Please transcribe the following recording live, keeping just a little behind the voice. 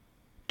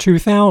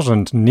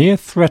2,000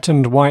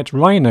 near-threatened white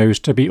rhinos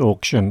to be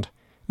auctioned.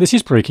 This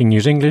is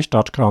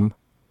breakingnewsenglish.com.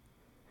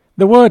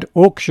 The word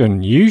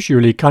auction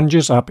usually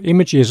conjures up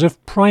images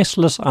of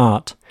priceless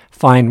art,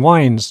 fine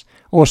wines,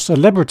 or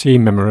celebrity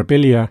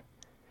memorabilia.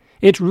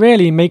 It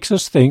rarely makes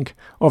us think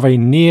of a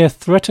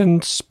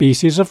near-threatened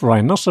species of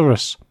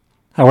rhinoceros.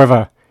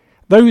 However,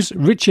 those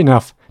rich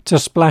enough to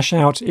splash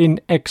out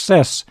in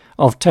excess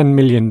of $10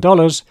 million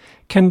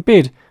can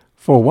bid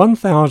for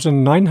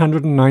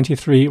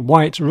 1,993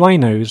 white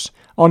rhinos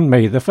on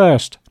May the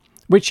 1st,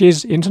 which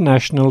is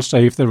International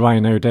Save the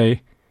Rhino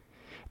Day.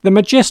 The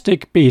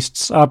majestic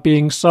beasts are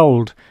being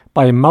sold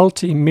by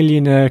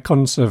multi-millionaire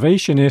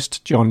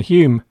conservationist John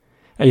Hume,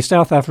 a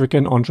South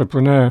African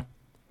entrepreneur.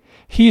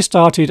 He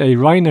started a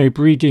rhino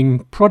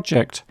breeding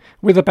project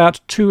with about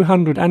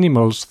 200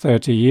 animals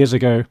 30 years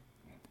ago.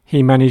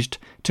 He managed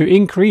to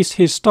increase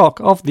his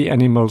stock of the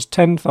animals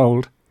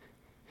tenfold.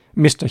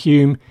 Mr.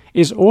 Hume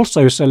is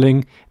also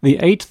selling the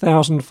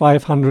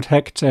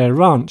 8,500-hectare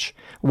ranch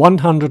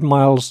 100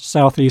 miles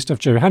southeast of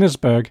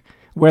Johannesburg,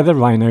 where the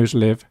rhinos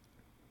live.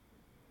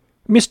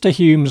 Mr.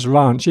 Hume's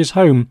ranch is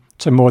home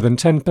to more than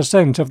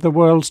 10% of the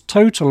world's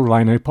total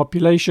rhino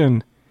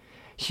population.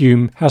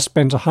 Hume has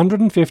spent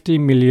 $150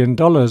 million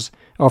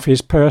of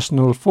his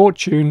personal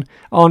fortune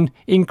on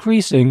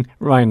increasing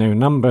rhino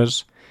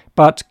numbers,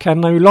 but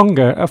can no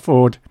longer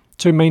afford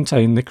to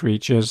maintain the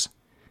creatures.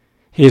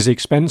 His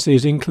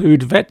expenses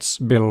include vets'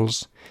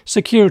 bills,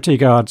 security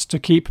guards to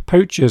keep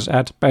poachers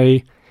at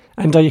bay,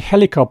 and a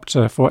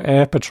helicopter for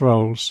air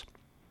patrols.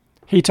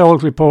 He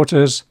told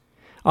reporters,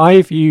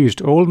 "I've used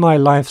all my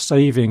life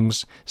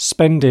savings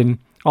spending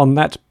on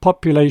that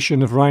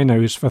population of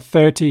rhinos for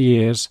 30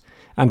 years,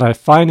 and I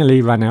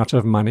finally ran out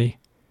of money.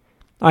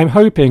 I'm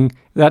hoping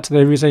that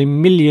there is a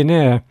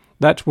millionaire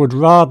that would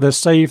rather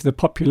save the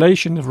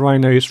population of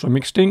rhinos from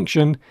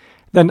extinction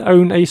than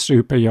own a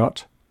super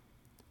yacht."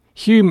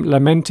 Hume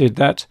lamented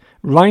that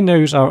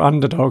rhinos are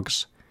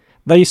underdogs.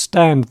 They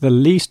stand the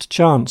least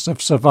chance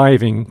of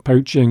surviving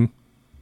poaching.